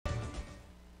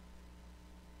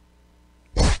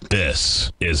This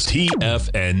is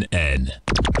TFNN,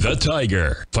 the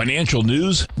Tiger Financial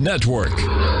News Network.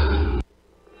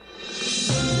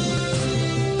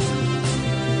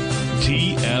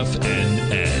 TFNN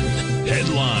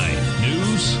Headline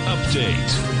News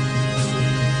Update.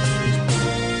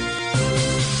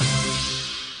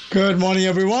 Good morning,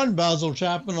 everyone. Basil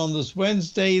Chapman on this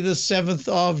Wednesday, the 7th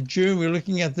of June. We're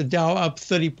looking at the Dow up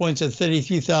 30 points at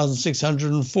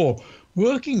 33,604.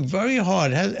 Working very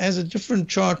hard, has a different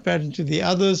chart pattern to the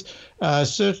others.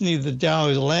 Certainly the Dow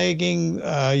is lagging.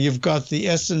 You've got the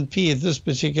S&P at this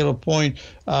particular point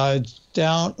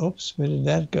down. Oops, where did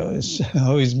that go? I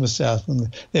always miss out.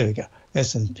 There we go.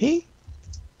 S&P.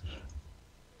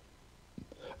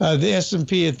 The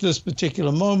S&P at this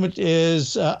particular moment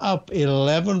is up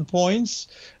 11 points.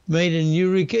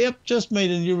 Just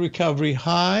made a new recovery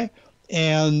high,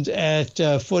 and at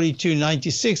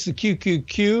 42.96, the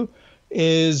QQQ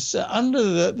is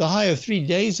under the high of 3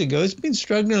 days ago. It's been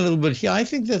struggling a little bit here. I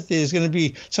think that there's going to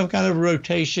be some kind of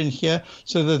rotation here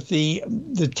so that the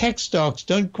tech stocks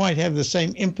don't quite have the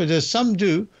same impetus. Some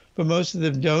do, but most of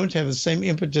them don't have the same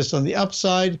impetus on the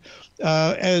upside.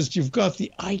 As you've got the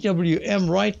IWM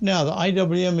right now, the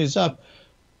IWM is up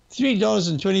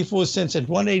 $3.24 at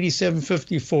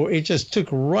 187.54. It just took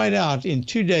right out in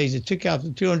 2 days. It took out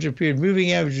the 200 period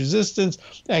moving average resistance,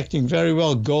 acting very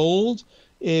well. Gold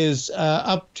is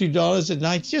up $2 at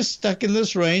night, just stuck in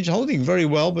this range, holding very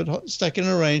well, but stuck in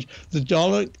a range. The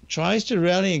dollar tries to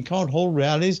rally and can't hold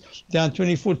rallies, down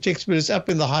 24 ticks, but it's up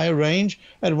in the higher range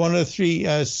at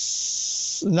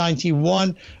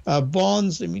 103.91.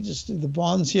 Bonds, let me just do the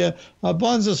bonds here.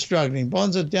 Bonds are struggling.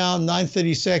 Bonds are down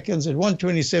 930 seconds at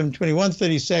 127.21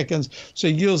 30 seconds. So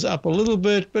yields up a little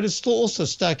bit, but it's still also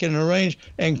stuck in a range.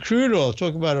 And crude oil,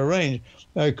 talk about a range.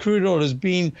 Crude oil has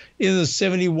been in the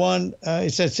 71.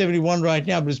 It's at 71 right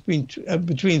now, but it's been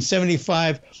between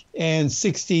 75 and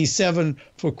 67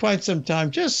 for quite some time,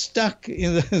 just stuck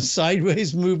in the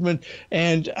sideways movement.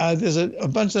 And there's a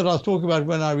bunch that I'll talk about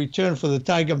when I return for the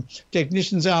Tiger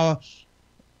Technicians Hour.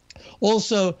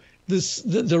 Also,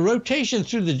 the rotation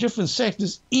through the different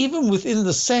sectors, even within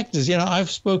the sectors. You know, I've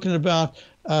spoken about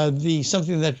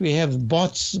something that we have,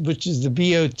 BOTS, which is the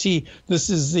BOT. This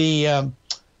is the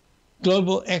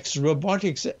Global X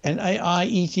Robotics and AI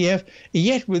ETF.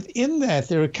 Yet within that,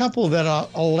 there are a couple that are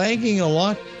lagging a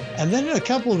lot, and then a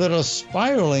couple that are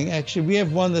spiraling. Actually, we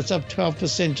have one that's up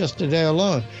 12% just today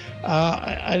alone.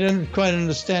 I don't quite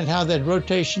understand how that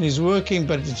rotation is working,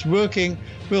 but it's working.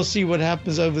 We'll see what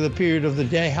happens over the period of the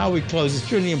day, how we close.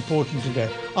 It's really important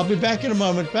today. I'll be back in a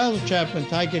moment. Basil Chapman,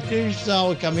 Tiger Technicians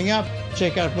Hour coming up.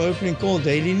 Check out my opening call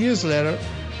daily newsletter.